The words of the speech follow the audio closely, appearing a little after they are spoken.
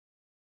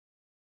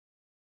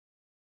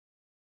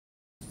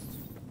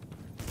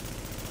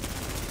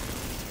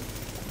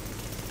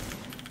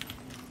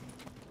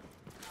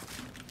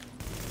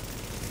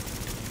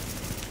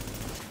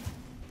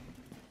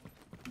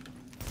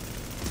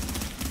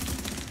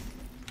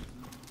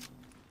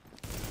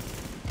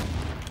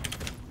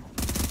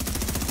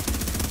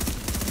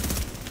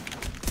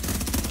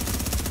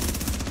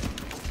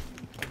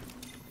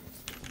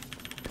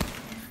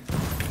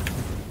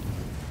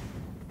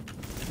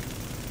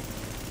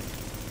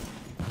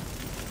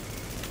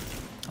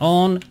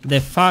on the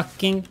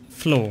fucking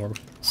floor.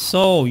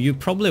 So you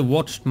probably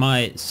watched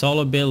my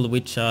solo build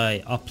which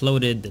I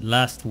uploaded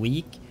last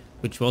week,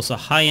 which was a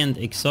high-end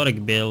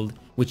exotic build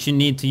which you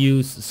need to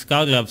use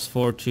skull gloves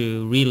for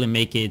to really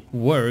make it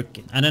work.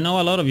 And I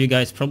know a lot of you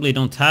guys probably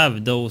don't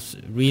have those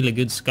really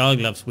good skull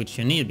gloves which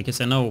you need,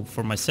 because I know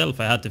for myself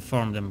I had to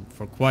farm them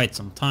for quite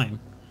some time.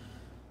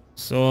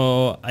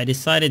 So I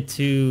decided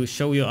to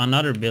show you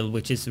another build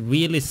which is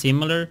really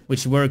similar,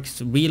 which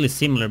works really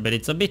similar, but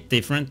it's a bit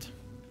different.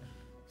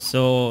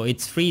 So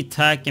it's free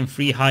attack and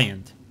free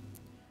high-end.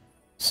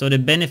 So the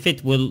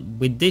benefit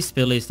with this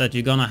build is that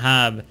you're gonna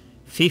have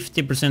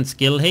 50%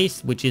 skill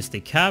haste, which is the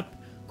cap,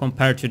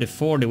 compared to the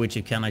 40 which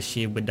you can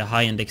achieve with the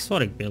high-end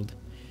exotic build.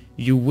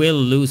 You will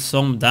lose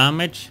some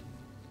damage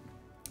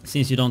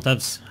since you don't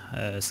have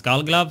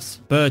skull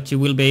gloves, but you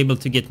will be able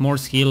to get more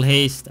skill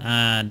haste,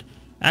 and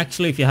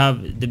actually if you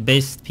have the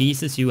best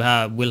pieces you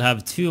will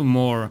have 2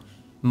 more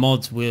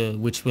mods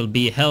which will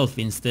be health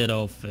instead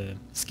of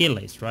skill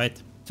haste,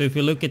 right? So if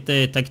you look at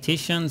the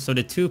tactician, so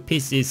the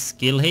 2-piece is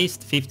skill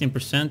haste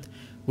 15%,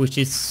 which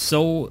is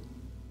so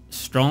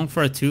strong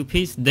for a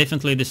 2-piece,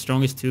 definitely the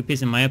strongest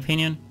 2-piece in my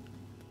opinion.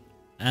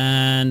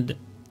 And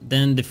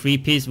then the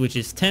 3-piece, which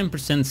is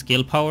 10%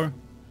 skill power.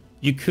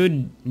 You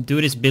could do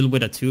this build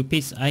with a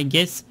 2-piece, I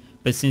guess,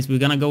 but since we're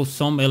gonna go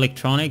some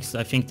electronics,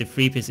 I think the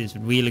 3-piece is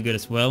really good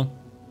as well,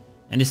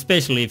 and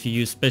especially if you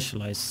use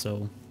specialized.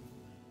 So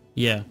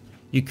yeah,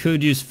 you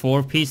could use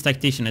 4-piece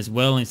tactician as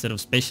well instead of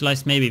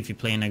specialized, maybe if you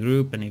play in a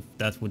group and if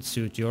that would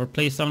suit your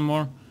playstyle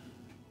more.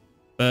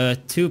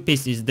 But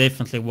 2-piece is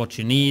definitely what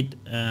you need,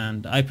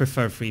 and I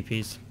prefer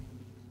 3-piece.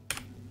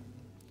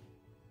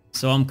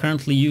 So I'm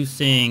currently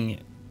using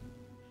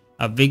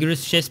a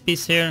vigorous chest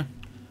piece here,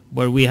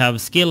 where we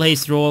have skill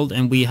haste rolled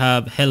and we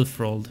have health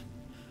rolled.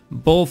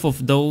 Both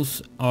of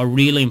those are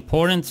really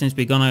important since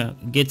we're gonna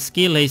get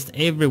skill haste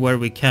everywhere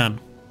we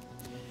can.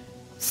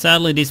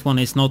 Sadly this one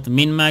is not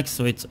min-max,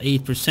 so it's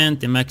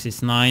 8%, the max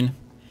is 9.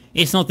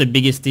 It's not the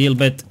biggest deal,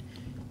 but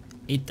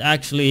it's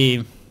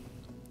actually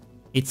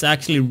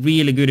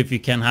really good if you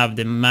can have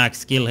the max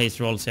skill haste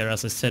rolls here,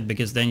 as I said,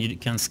 because then you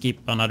can skip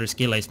another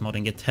skill haste mod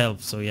and get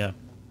health, so yeah.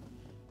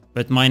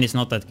 But mine is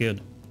not that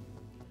good.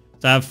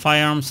 So I have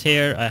firearms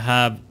here, I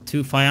have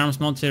 2 firearms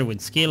mods here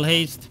with skill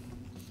haste.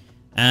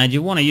 And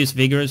you want to use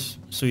vigorous,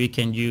 so you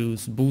can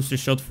use booster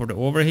shot for the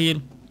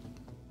overheal.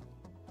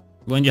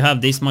 When you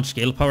have this much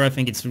skill power, I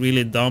think it's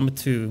really dumb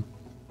to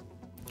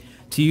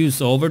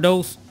use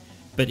overdose.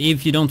 But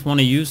if you don't want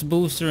to use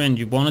booster and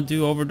you want to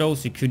do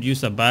overdose, you could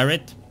use a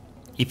Barret.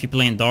 If you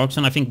play in Dark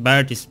Zone, I think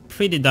Barret is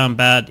pretty damn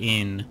bad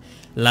in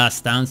Last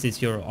Stand, since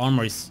your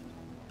armor is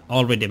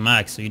already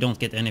max, so you don't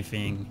get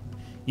anything.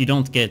 You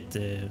don't get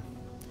the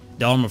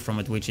armor from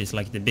it, which is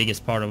like the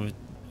biggest part of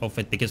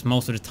it, because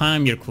most of the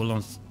time your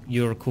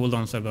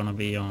cooldowns are gonna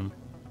be on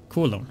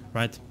cooldown,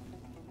 right?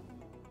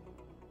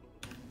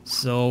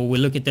 So we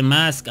look at the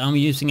mask. I'm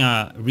using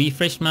a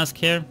refreshed mask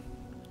here,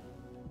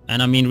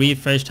 and I mean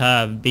refreshed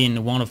have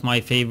been one of my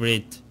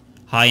favorite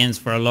high-ends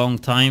for a long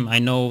time. I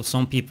know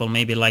some people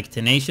maybe like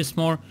tenacious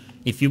more.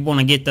 If you want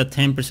to get that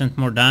 10%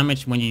 more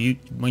damage when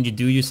you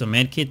do use a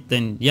medkit,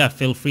 then yeah,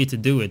 feel free to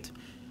do it.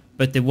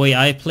 But the way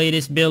I play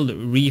this build,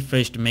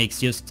 refreshed makes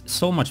just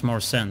so much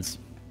more sense.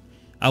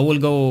 I will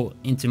go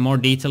into more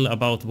detail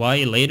about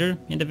why later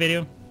in the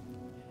video.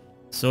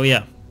 So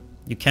yeah,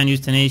 you can use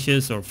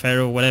tenacious or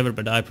pharaoh or whatever,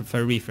 but I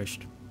prefer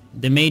refreshed.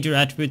 The major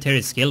attribute here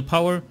is skill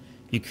power.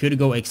 You could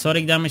go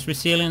exotic damage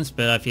resilience,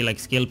 but I feel like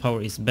skill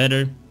power is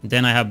better.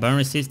 Then I have burn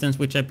resistance,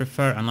 which I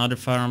prefer, another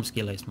firearm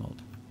skill haste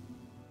mode.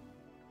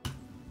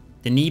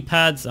 The knee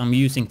pads, I'm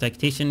using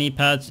tactician knee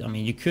pads. I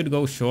mean, you could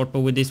go short bow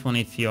with this one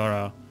if you're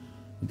a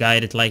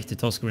guy that likes to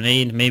toss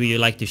grenade. Maybe you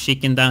like to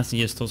chicken dance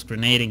and just toss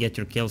grenade and get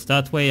your kills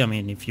that way. I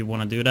mean, if you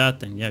want to do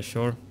that, then yeah,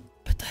 sure.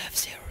 But I have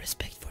zero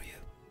respect for you.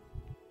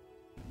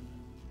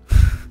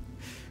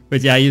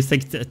 But yeah, I use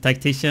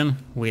tactician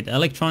with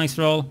electronics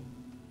roll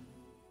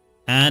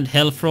and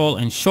health roll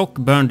and shock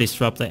burn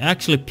disrupt. I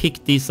actually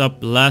picked these up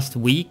last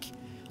week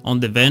on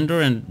the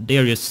vendor, and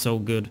they're just so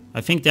good.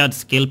 I think they had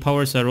skill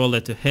power, so I rolled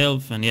it to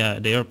health, and yeah,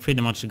 they are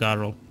pretty much a god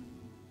roll.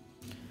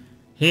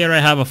 Here I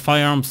have a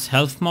firearms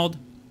health mod.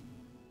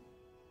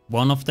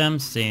 One of them,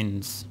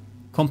 since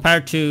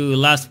compared to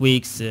last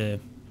week's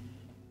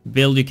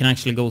build, you can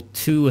actually go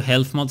 2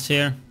 health mods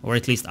here, or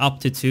at least up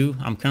to 2.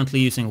 I'm currently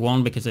using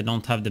 1 because I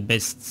don't have the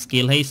best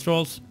skill haste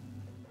rolls.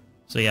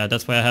 So yeah,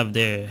 that's why I have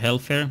the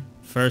health here.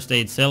 First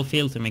aid self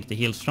heal to make the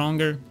heal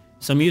stronger.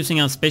 So I'm using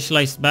a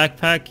specialized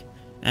backpack.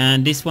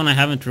 And this one I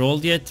haven't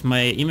rolled yet.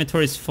 My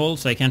inventory is full,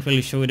 so I can't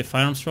really show you the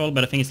firearms roll,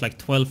 but I think it's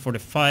like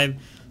 1245.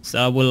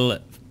 So I will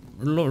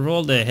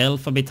roll the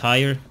health a bit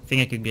higher. I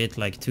think I could get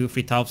like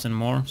 2,000-3,000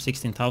 more,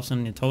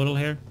 16,000 in total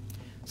here.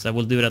 So I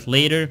will do that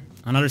later.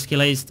 Another skill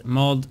haste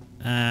mod,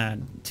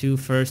 2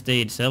 first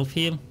aid self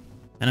heal.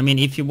 And I mean,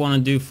 if you want to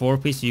do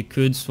 4-piece, you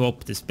could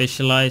swap the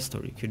specialized,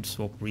 or you could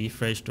swap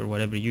refreshed, or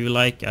whatever you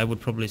like. I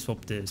would probably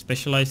swap the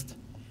specialized,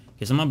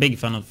 because I'm a big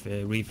fan of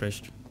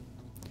refreshed.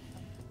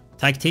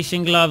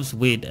 Tactician gloves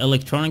with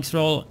electronics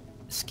roll,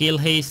 skill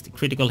haste,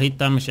 critical hit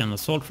damage and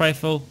assault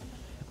rifle.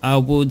 I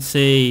would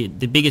say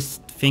the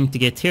biggest thing to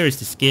get here is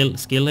the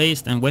skill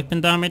haste and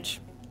weapon damage.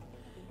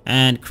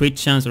 And crit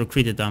chance or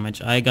crit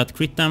damage. I got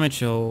crit damage,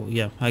 so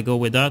yeah, I go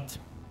with that.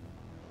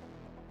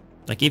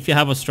 Like if you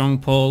have a strong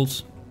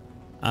pulse,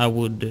 I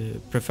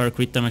would prefer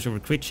crit damage over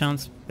crit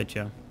chance, but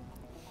yeah.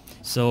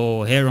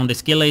 So here on the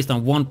skill haste,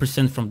 I'm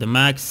 1% from the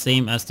max,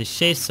 same as the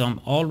chest, so I'm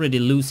already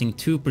losing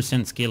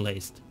 2% skill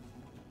haste.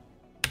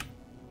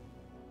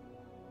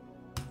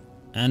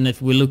 And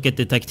if we look at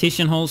the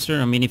tactician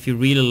holster, I mean, if you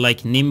really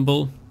like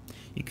nimble,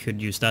 you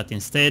could use that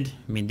instead.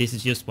 I mean, this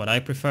is just what I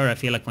prefer. I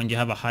feel like when you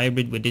have a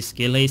hybrid with this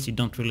skill haste, you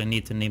don't really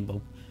need to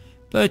nimble.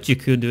 But you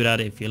could do that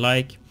if you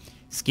like.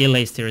 Skill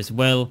haste here as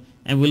well.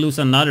 And we lose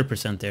another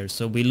percent there.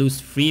 So we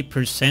lose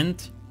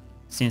 3%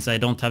 since I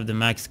don't have the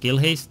max skill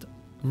haste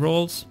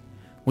rolls.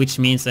 Which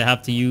means I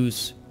have to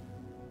use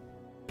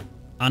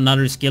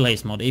another skill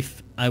haste mod.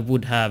 If I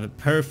would have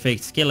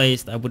perfect skill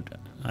haste, I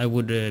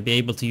would be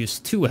able to use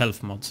 2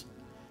 health mods.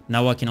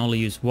 Now I can only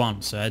use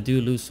 1, so I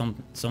do lose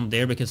some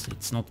there because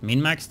it's not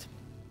min-maxed.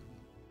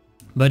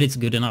 But it's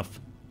good enough.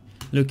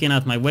 Looking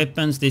at my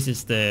weapons, this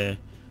is the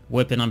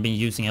weapon I've been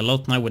using a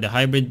lot now with the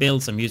hybrid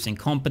builds. I'm using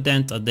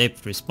competent,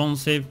 adept,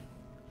 responsive.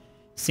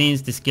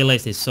 Since the skill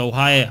haste is so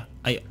high,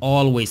 I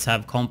always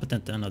have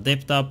competent and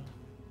adept up.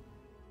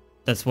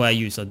 That's why I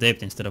use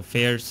adept instead of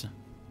fierce.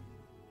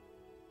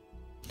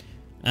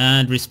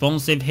 And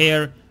responsive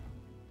here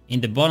in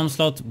the bottom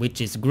slot,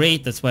 which is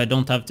great. That's why I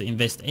don't have to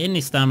invest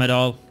any stam at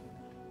all.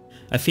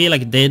 I feel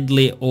like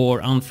deadly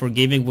or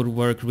unforgiving would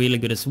work really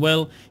good as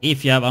well.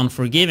 If you have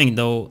unforgiving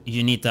though,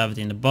 you need to have it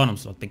in the bottom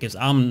slot, because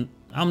I'm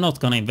not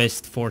gonna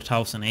invest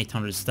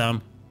 4,800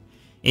 stam.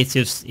 It's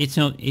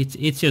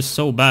just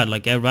so bad.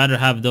 Like I'd rather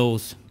have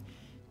those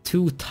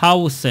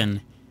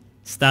 2,000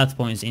 stat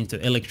points into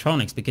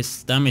electronics, because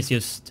stam is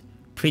just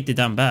pretty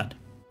damn bad.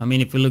 I mean,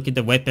 if we look at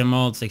the weapon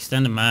mods,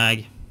 extended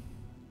mag,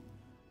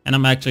 and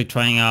I'm actually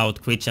trying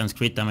out crit chance,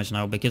 crit damage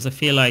now, because I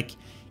feel like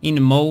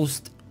in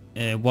most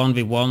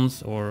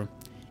 1v1s or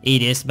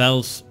ADS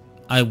battles,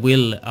 I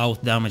will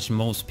out damage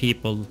most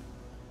people,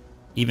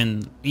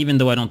 even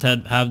though I don't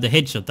have the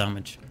headshot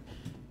damage.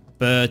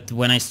 But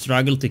when I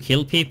struggle to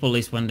kill people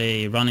is when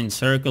they run in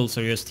circles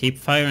or just hip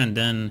fire, and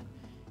then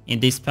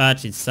in this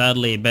patch it's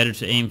sadly better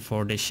to aim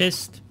for the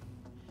chest,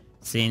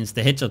 since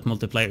the headshot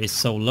multiplier is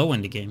so low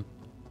in the game.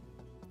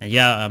 And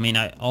yeah, I mean,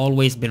 I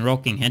always been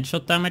rocking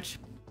headshot damage,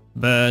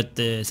 but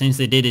since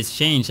they did this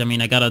change, I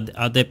mean, I got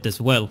adept as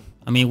well.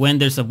 I mean, when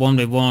there's a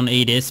 1v1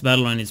 ADS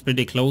battle and it's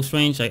pretty close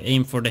range, I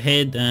aim for the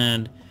head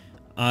and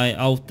I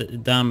out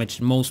damage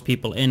most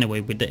people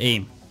anyway with the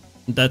aim.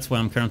 That's why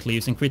I'm currently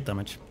using crit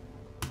damage.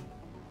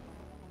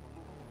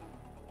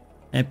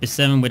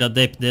 MP7 with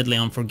adept, deadly,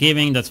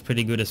 unforgiving, that's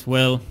pretty good as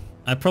well.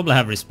 I probably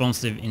have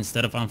responsive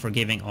instead of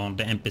unforgiving on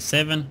the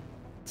MP7,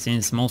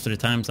 since most of the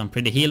times I'm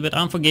pretty healed, but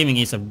unforgiving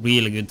is a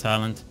really good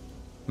talent.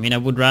 I mean, I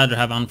would rather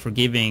have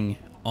unforgiving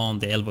on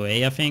the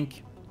LVA, I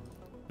think.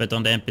 But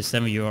on the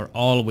MP7 you are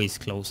always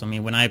close. I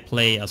mean, when I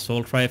play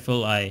assault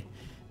rifle, I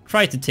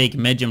try to take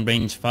medium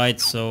range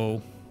fights,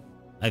 so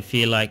I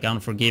feel like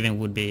unforgiving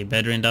would be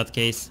better in that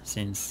case,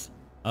 since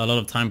a lot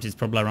of times it's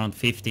probably around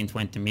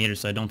 15-20 meters,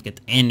 so I don't get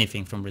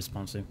anything from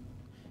responsive.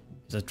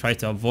 So I try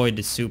to avoid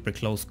the super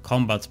close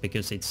combats,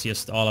 because it's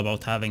just all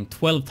about having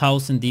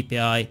 12,000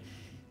 DPI.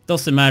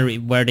 Doesn't matter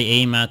where they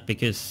aim at,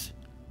 because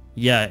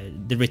yeah,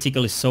 the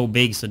reticle is so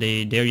big, so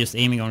they're just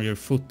aiming on your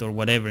foot or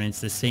whatever, and it's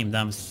the same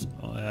damage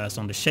as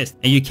on the chest.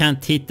 And you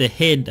can't hit the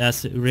head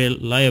as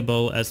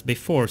reliable as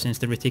before, since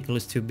the reticle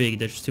is too big.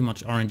 There's too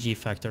much RNG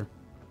factor.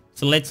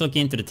 So let's look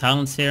into the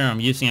talents here. I'm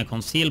using a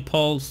conceal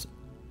pulse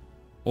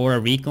or a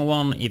recon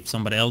one if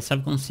somebody else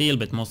have conceal,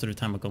 but most of the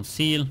time I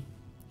conceal.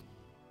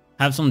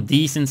 Have some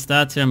decent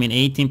stats here. I mean,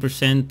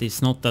 18%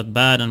 is not that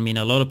bad. I mean,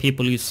 a lot of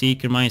people use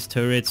seeker mines,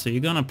 turrets, so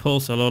you're gonna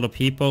pulse a lot of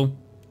people.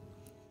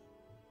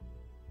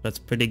 That's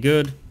pretty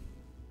good.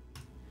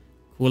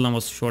 Cooldown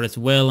was short as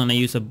well, and I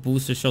use a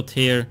booster shot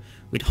here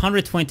with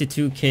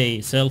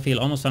 122k self-heal,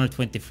 almost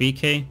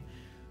 123k.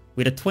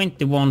 With a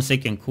 21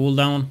 second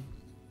cooldown.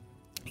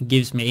 It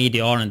gives me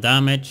ADR and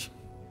damage.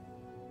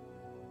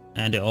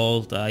 And the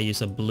ult, I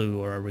use a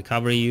blue or a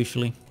recovery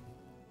usually.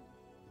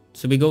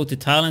 So we go to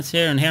talents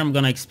here, and here I'm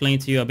gonna explain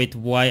to you a bit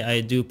why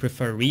I do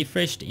prefer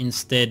refreshed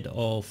instead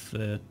of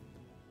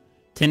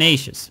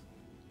tenacious.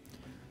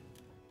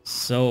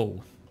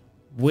 So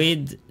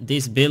with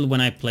this build,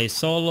 when I play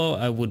solo,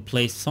 I would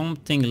play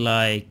something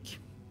like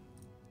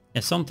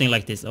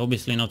this.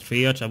 Obviously not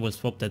triage, I will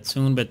swap that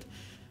soon, but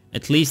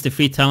at least the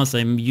 3 talents I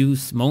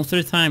use most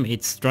of the time,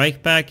 it's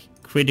strike back,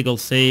 critical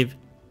save,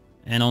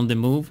 and on the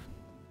move.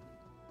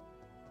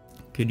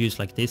 Could use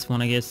like this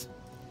one, I guess,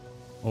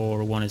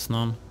 or one is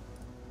none.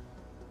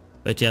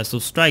 But yeah, so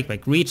strike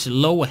back, reach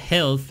low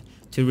health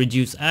to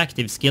reduce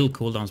active skill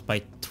cooldowns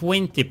by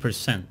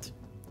 20%.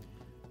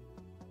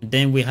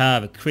 Then we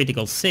have a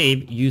critical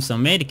save, use a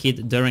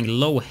medikit during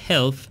low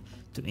health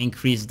to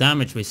increase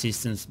damage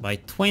resistance by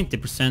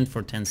 20%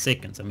 for 10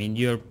 seconds. I mean,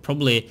 you're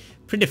probably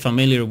pretty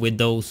familiar with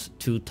those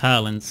 2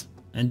 talents.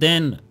 And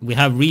then we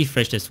have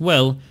refreshed as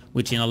well,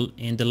 which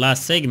in the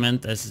last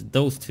segment, as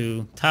those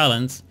two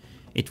talents,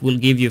 it will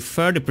give you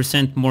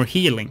 30% more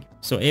healing.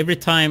 So every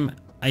time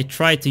I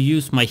try to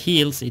use my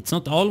heals, it's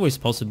not always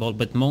possible,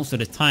 but most of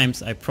the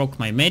times I proc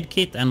my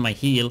medkit and my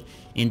heal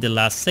in the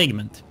last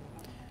segment.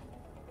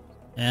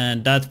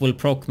 And that will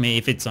proc me,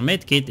 if it's a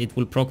medkit, it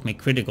will proc me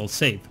critical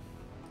save.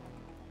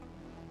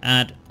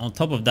 And on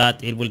top of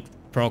that, it will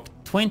proc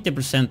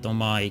 20% on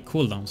my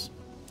cooldowns.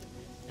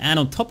 And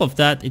on top of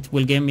that, it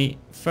will give me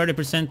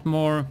 30%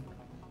 more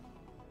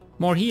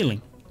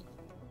healing.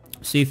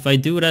 So if I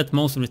do that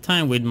most of the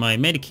time with my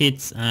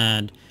medkits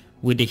and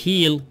with the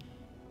heal,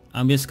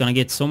 I'm just gonna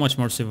get so much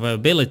more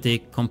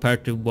survivability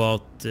compared to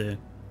what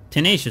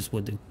Tenacious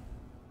would do.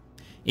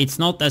 It's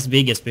not as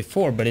big as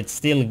before, but it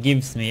still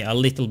gives me a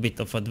little bit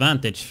of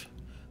advantage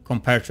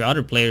compared to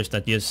other players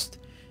that just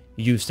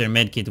use their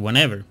medkit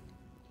whenever.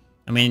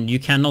 I mean, you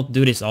cannot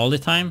do this all the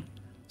time.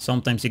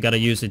 Sometimes you gotta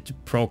use it to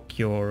proc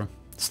your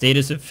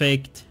status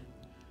effect.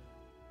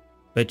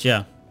 But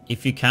yeah,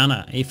 if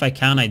I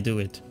can, I do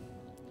it.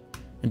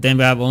 And then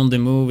we have on the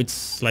move,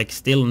 it's like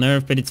still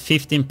nerf, but it's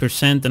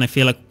 15%, and I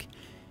feel like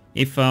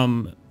if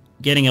I'm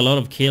getting a lot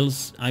of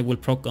kills, I will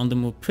proc on the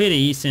move pretty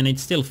easy, and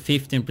it's still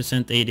 15%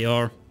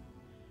 ADR.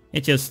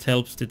 It just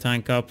helps to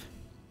tank up.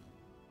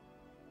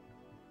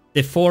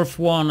 The fourth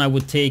one, I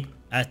would take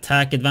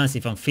attack advance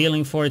if I'm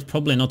feeling for it.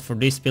 Probably not for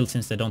this build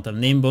since I don't have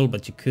nimble,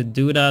 but you could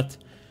do that.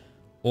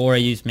 Or I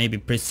use maybe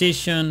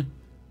precision,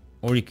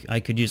 or I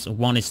could use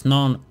one is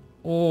none.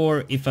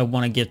 Or if I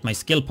want to get my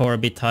skill power a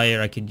bit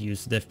higher, I could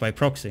use death by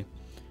proxy.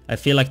 I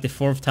feel like the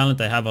fourth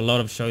talent, I have a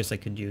lot of choice I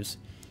could use.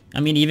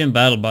 I mean, even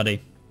battle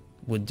buddy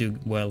would do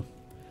well.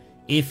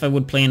 If I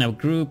would play in a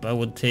group, I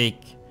would take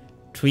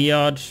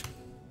triage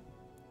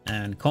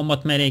and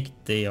combat medic.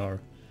 They are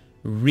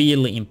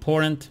really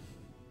important.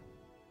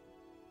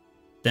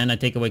 Then I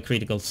take away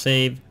critical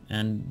save,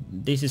 and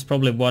this is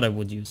probably what I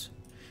would use.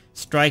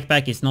 Strike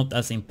back is not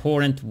as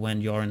important when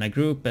you are in a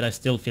group, but I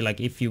still feel like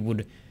if you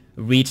would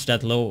reach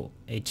that low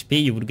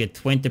HP, you would get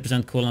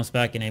 20% cooldowns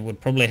back, and it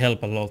would probably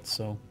help a lot.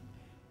 So,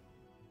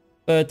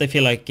 but I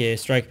feel like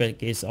strike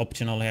back is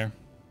optional here.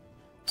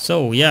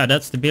 So yeah,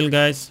 that's the build,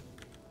 guys.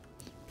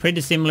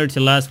 Pretty similar to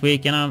last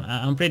week, and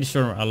I'm pretty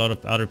sure a lot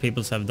of other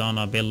people have done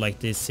a build like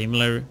this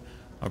similar,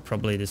 or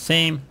probably the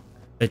same.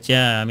 But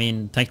yeah, I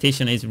mean,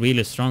 Tactician is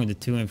really strong, the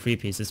 2 and 3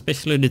 piece,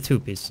 especially the 2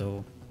 piece.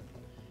 So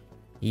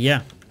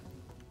yeah,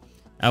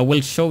 I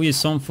will show you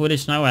some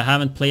footage now. I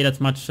haven't played that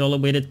much solo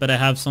with it, but I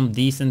have some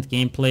decent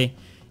gameplay.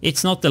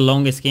 It's not the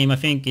longest game. I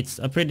think it's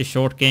a pretty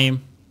short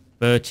game.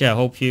 But yeah,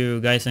 hope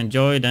you guys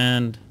enjoyed,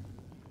 and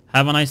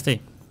have a nice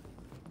day.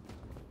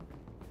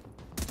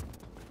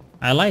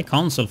 I like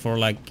console for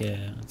like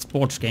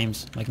sports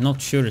games, like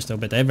not shooters though,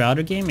 but every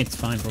other game it's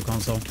fine for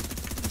console.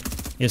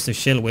 Just to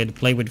chill with,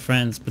 play with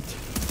friends, but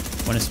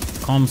when it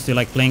comes to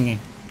like playing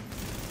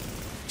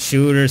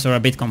shooters or a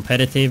bit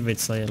competitive,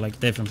 it's like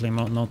definitely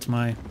not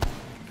my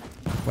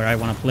where I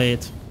want to play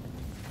it.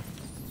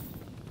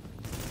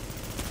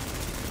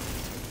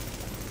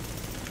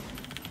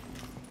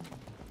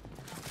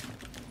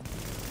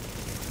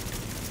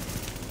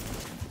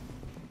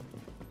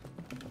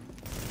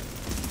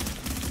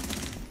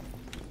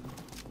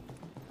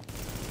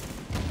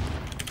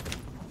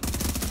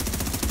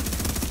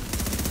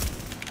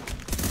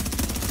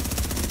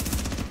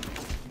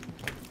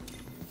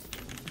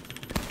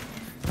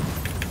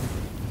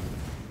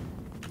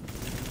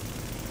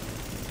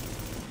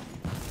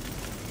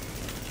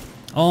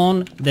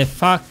 On the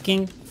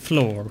fucking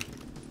floor.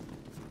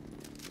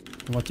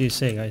 What do you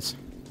say, guys?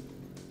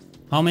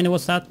 How many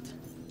was that?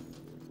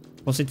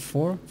 Was it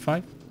 4?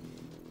 5?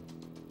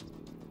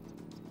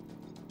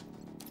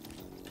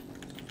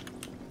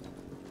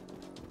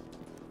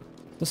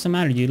 Doesn't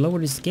matter, you lower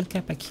the skill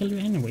cap, I kill you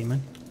anyway,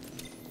 man.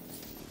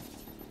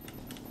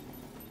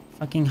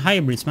 Fucking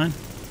hybrids, man.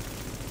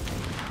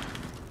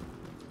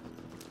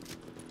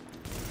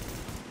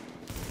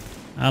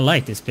 I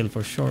like this build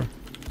for sure.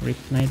 Rip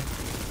nade.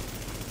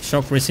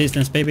 Shock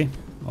resistance, baby.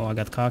 Oh, I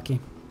got cocky.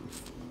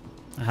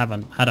 I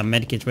haven't had a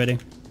medkit ready.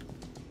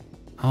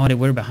 Oh, they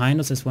were behind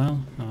us as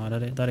well. Oh,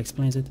 that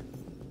explains it.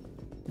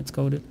 Let's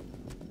go, dude.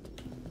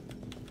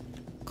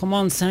 Come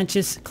on,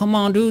 Sanchez. Come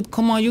on, dude.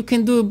 Come on, you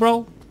can do it,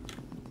 bro.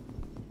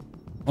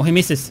 Oh, he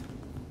misses.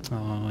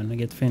 Oh, and I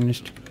get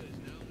finished.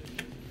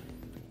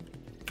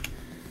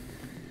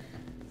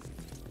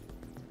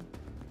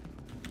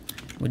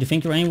 Would you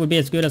think your aim would be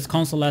as good as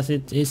console as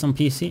it is on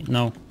PC?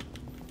 No.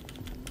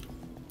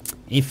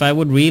 If I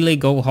would really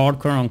go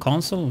hardcore on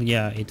console,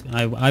 yeah,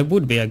 I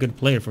would be a good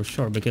player for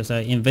sure, because I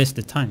invest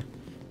the time.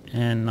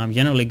 And I'm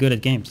generally good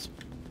at games.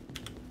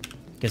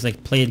 Because I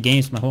played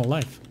games my whole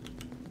life.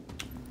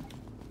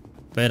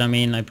 But I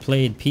mean, I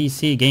played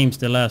PC games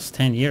the last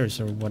 10 years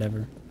or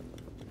whatever.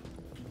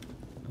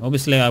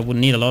 Obviously I would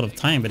need a lot of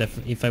time, but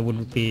if I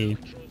would be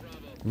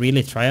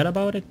really tried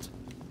about it,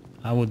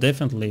 I would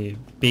definitely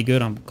be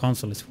good on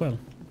console as well.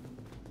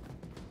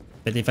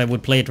 But if I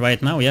would play it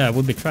right now, yeah, I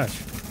would be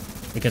trash.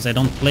 Because I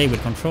don't play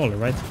with controller,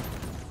 right?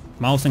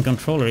 Mouse and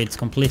controller, it's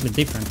completely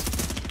different.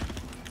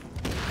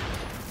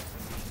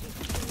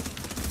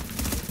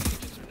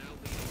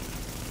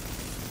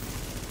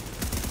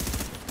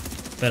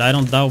 But I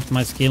don't doubt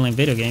my skill in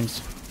video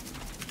games.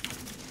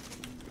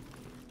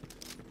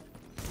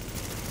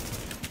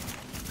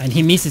 And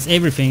he misses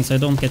everything, so I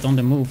don't get on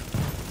the move.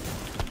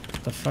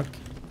 What the fuck?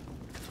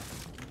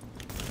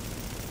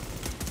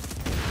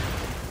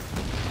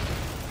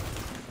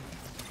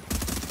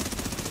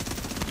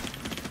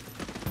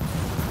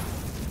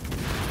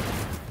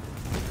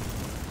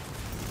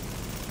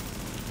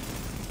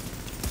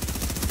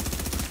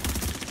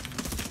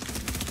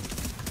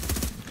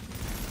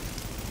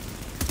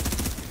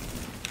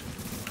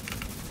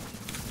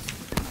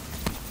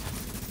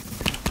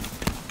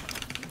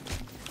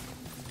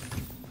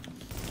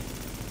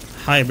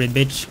 Hybrid,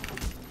 bitch.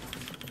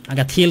 I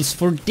got heals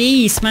for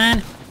these,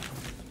 man.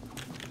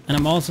 And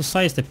I'm also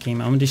sidestep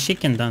king. I'm the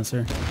chicken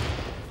dancer.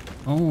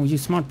 Oh, you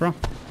smart, bro.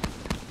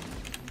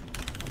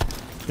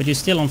 But you're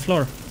still on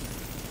floor.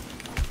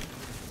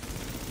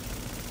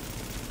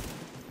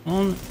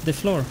 On the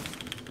floor.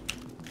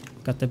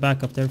 Got the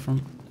backup there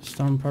from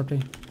Storm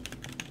Party.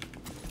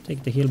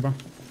 Take the heal, bro.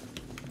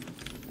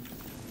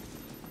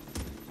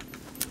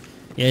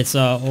 Yeah, it's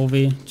a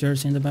OV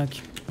jersey in the back.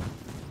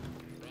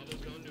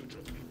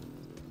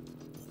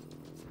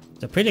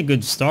 It's a pretty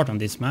good start on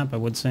this map, I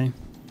would say.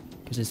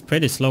 Because it's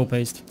pretty slow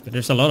paced. But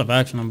there's a lot of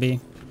action on B,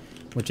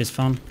 which is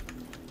fun.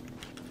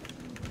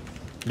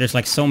 There's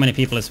like so many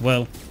people as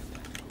well.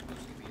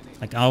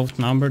 Like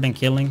outnumbered and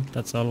killing.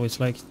 That's always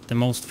like the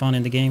most fun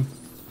in the game.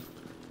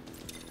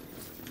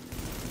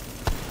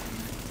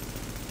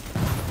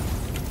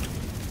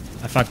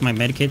 I fucked my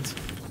medkit.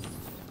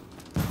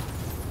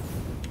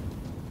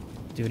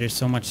 Dude, there's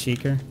so much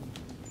seeker.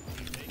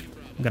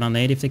 I'm gonna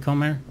nade if they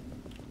come here.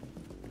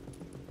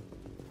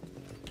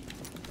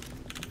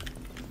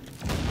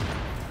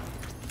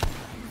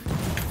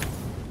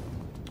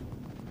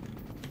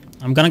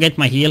 I'm gonna get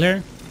my heal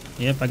here.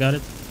 Yep, I got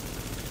it.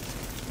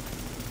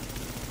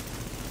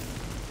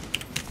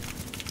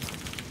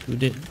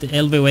 Dude, the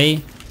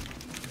LVA.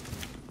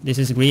 This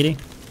is greedy.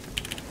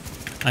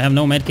 I have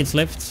no medkits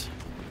left.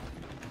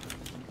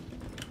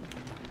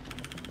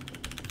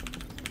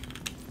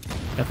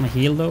 Got my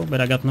heal though,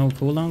 but I got no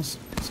cooldowns.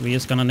 So we're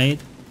just gonna nade.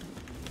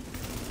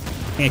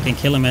 I think I can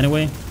kill him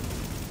anyway.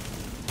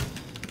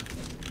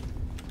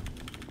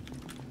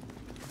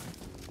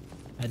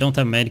 I don't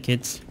have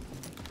medkits.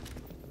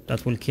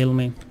 That will kill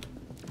me.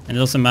 And it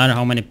doesn't matter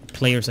how many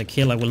players I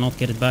kill, I will not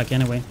get it back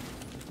anyway.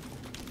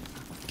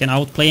 Can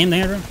outplay him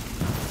there?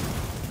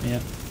 Yeah.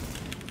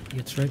 He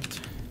gets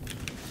wrecked.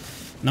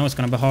 Now it's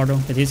gonna be hard though,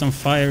 but he's on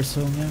fire,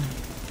 so yeah.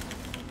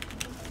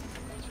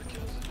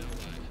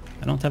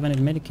 I don't have any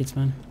medikits,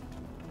 man.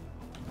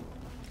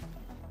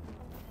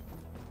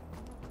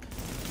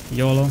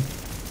 YOLO.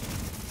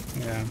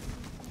 Yeah.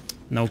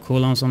 No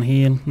cooldowns on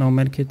heal, no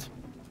medkit.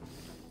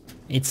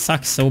 It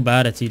sucks so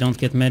bad that you don't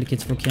get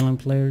medkits for killing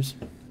players.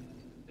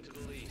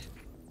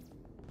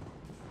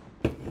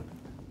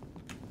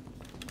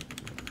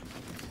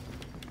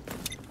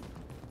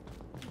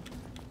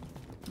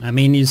 I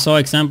mean, you saw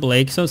example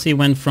Exos, he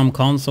went from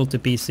console to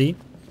PC.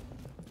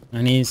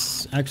 And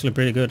he's actually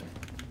pretty good.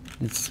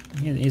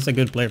 He's a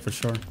good player for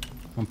sure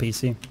on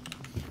PC.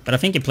 But I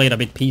think he played a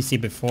bit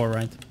PC before,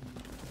 right?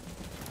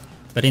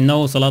 But he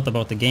knows a lot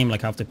about the game,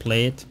 like how to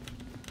play it.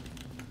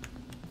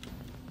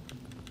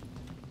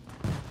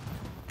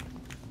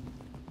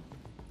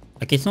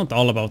 Like, it's not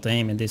all about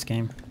aim in this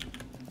game.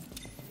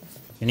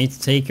 You need to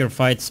take your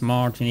fight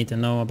smart, you need to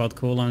know about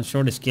cooldown.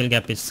 Sure, the skill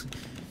gap is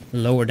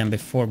lower than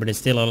before, but there's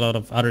still a lot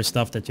of other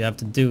stuff that you have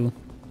to do.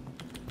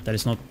 That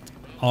is not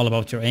all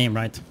about your aim,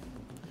 right?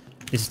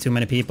 This is too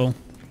many people.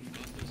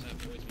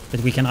 But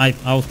we can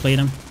outplay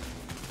them.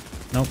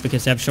 No,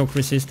 because they have shock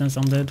resistance,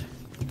 I'm dead.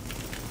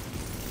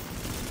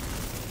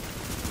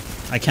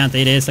 I can't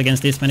ADS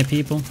against this many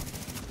people.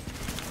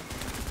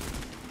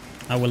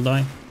 I will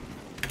die.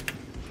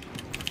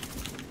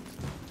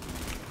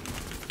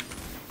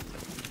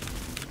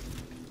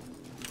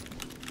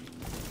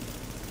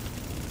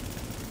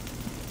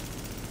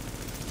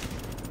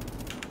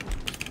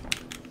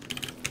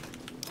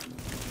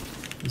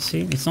 You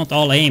see, it's not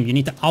all aim. You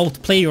need to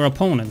outplay your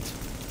opponent.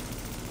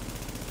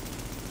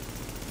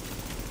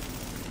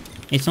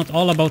 It's not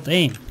all about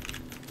aim.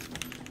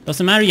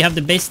 Doesn't matter you have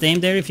the best aim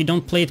there, if you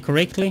don't play it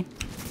correctly,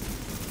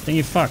 then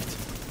you're fucked.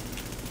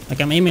 Like,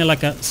 I'm aiming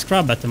like a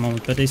scrub at the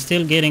moment, but they're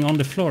still getting on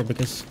the floor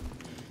because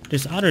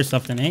there's other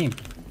stuff than aim.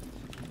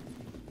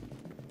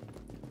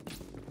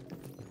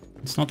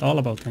 It's not all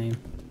about aim.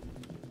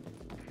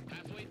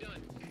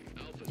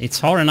 It's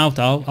hard enough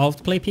to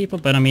outplay people,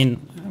 but I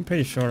mean, I'm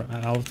pretty sure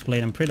I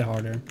outplayed them pretty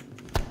harder.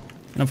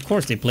 And of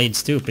course they played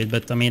stupid,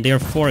 but I mean, they are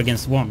 4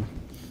 against 1.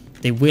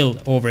 They will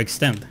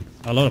overextend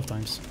a lot of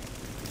times.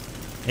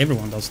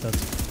 Everyone does that.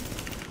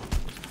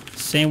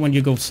 Same when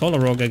you go solo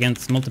rogue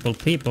against multiple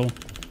people.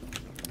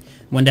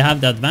 When they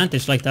have the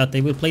advantage like that, they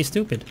will play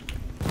stupid.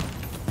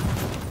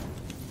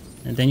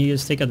 And then you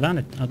just take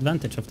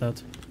advantage of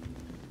that.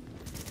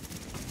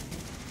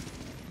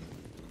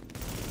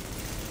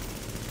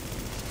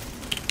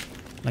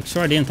 Like,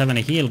 sure, I didn't have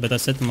any heal, but I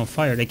set them on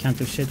fire. They can't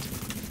do shit.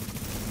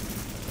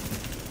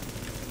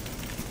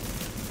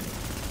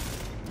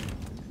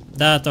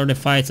 That are the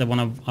fights I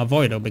want to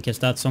avoid though, because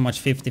that's so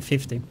much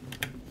 50-50.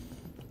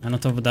 And on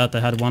top of that, I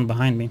had one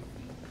behind me.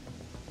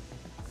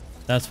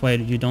 That's why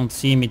you don't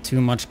see me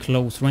too much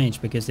close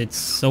range, because it's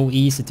so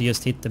easy to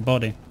just hit the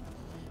body.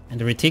 And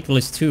the reticle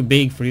is too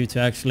big for you to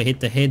actually hit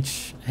the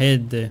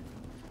head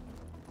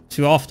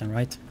too often,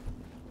 right?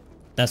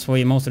 That's why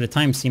you most of the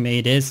time see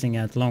me ADSing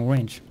at long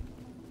range.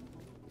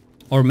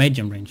 Or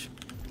medium range.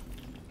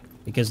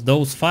 Because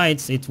those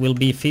fights, it will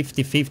be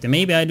 50-50.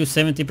 Maybe I do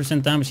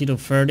 70% damage, he do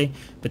 30,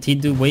 but he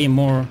do way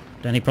more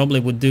than he probably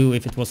would do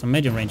if it was a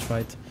medium range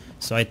fight.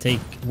 So I take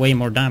way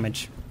more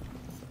damage.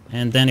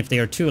 And then if they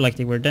are two like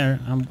they were there,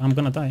 I'm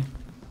gonna die.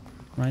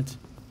 Right?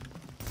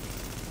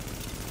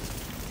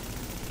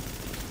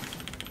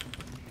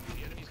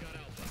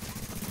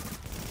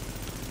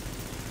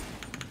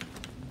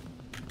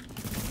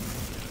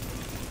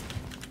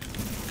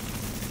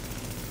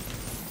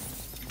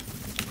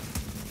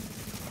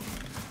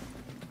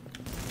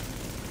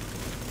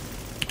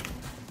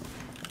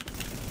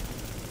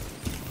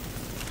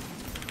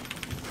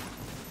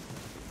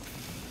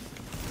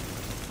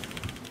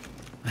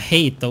 I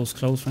hate those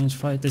close range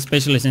fights,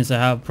 especially since I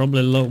have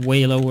probably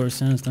way lower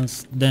sense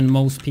than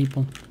most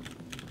people.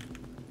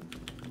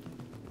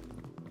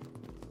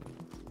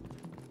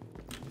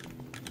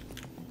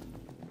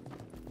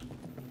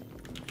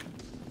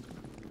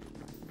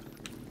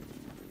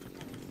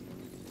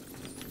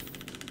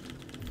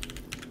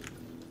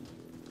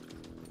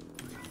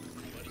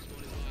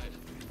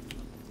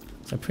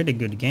 It's a pretty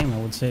good game, I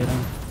would say,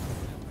 though,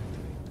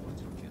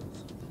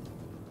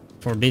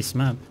 for this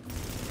map.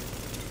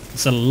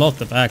 It's a lot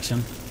of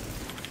action.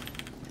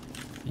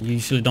 You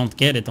usually don't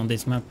get it on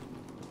this map.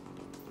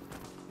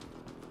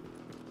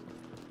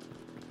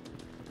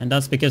 And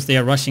that's because they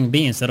are rushing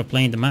B instead of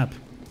playing the map.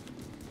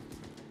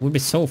 It would be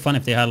so fun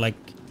if they had like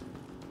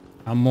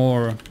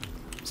a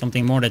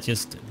something more that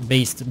just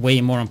based way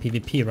more on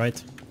PvP,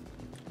 right?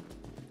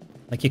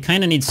 Like you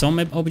kind of need some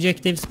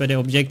objectives, but the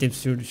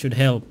objectives should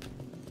help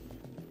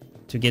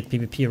to get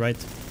PvP, right?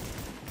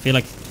 I feel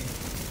like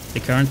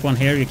the current one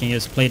here, you can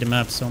just play the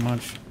map so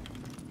much.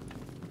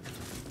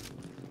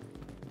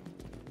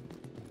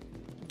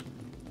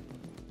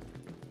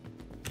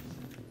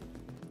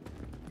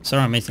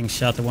 Sorry, I'm missing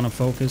shot. I want to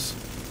focus.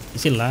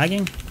 Is he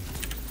lagging?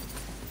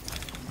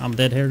 I'm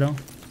dead here though.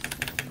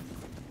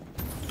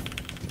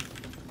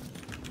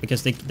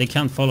 Because they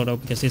can't follow though,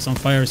 because he's on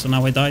fire, so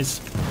now he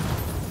dies.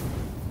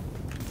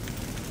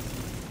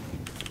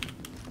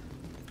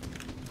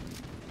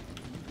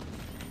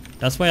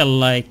 That's why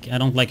I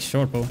don't like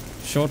short bow.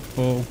 Short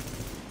bow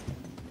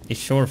is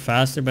short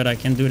faster, but I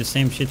can do the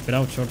same shit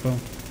without short bow.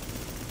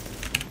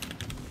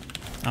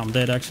 I'm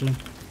dead actually.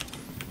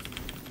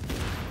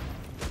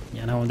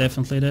 Yeah, now I'm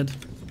definitely dead.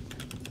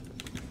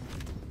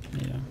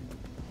 Yeah.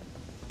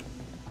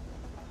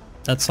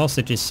 That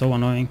sausage is so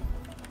annoying.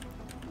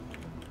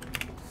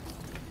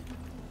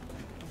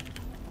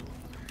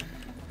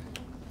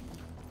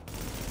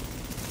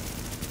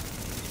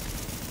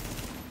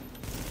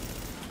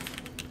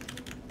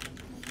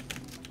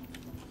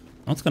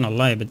 Not gonna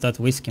lie, but that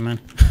whiskey, man.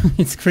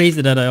 It's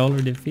crazy that I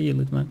already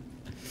feel it, man.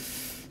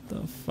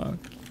 The fuck?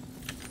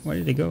 Where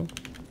did he go?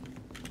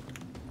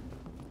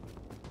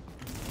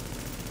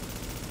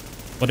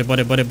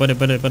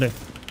 Body.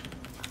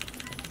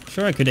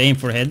 Sure, I could aim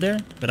for head there,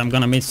 but I'm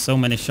gonna miss so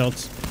many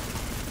shots.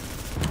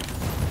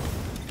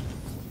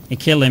 He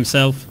killed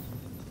himself.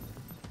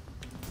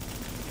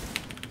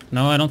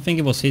 No, I don't think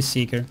it was his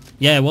seeker.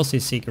 Yeah, it was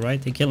his seeker,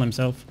 right? He killed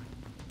himself.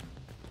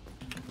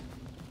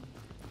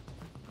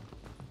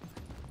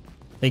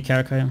 Take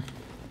care, Kaya.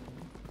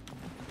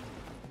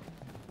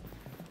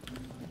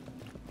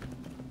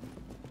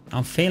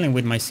 I'm failing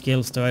with my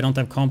skills though. I don't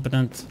have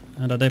competent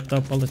and adept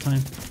up all the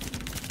time.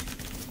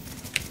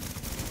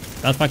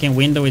 That fucking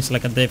window is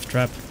like a death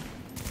trap.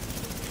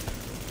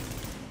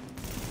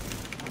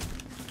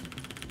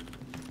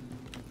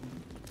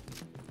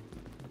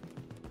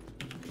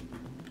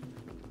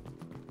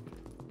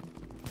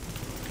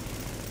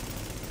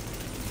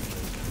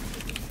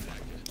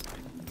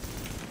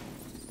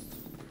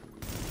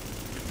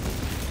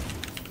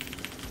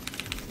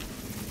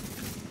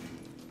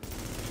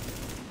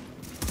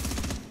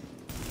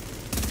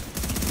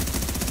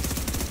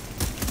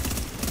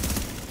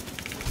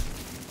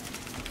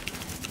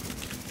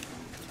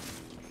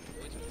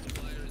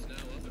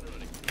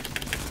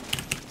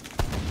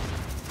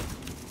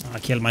 I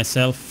killed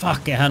myself.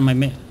 Fuck, I had my...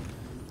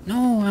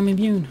 No, I'm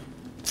immune.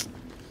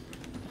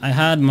 I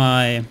had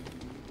my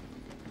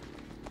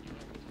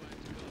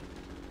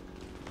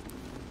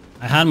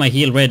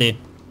heal ready,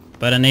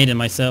 but I naded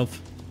myself.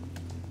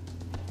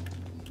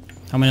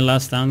 How many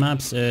last stand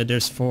maps?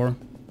 There's 4.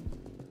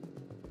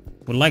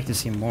 Would like to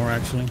see more,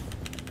 actually.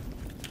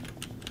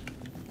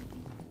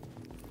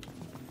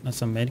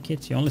 That's a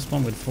medkit. You only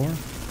spawn with 4.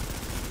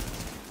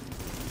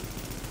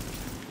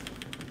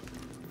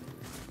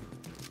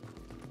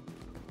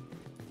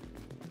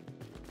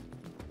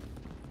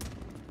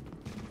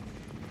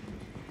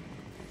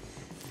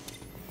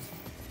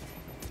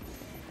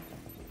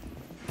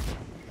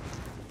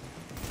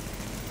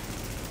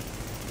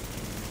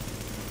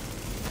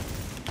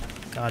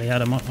 God, he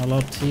had a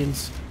lot of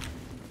heals.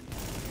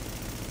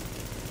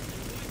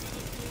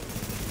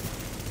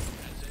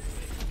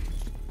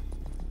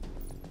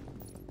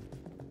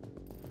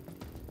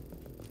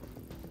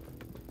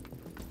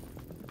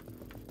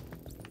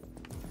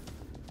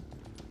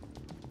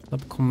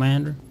 Up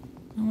commander.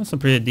 That was a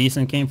pretty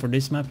decent game for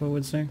this map, I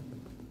would say.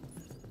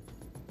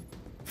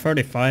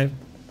 35.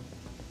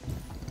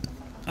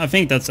 I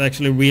think that's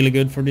actually really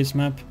good for this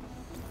map.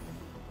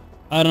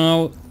 I don't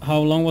know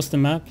how long was the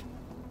map.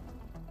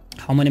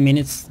 How many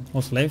minutes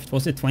was left?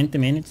 Was it 20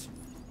 minutes?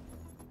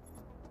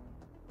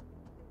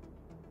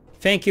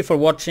 Thank you for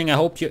watching. I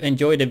hope you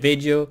enjoyed the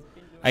video.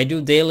 I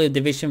do daily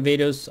division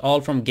videos,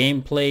 all from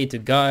gameplay to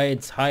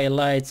guides,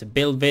 highlights,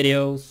 build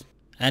videos.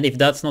 And if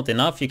that's not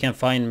enough, you can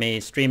find me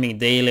streaming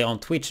daily on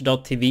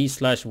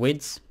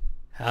twitch.tv/widdz.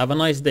 Have a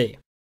nice day.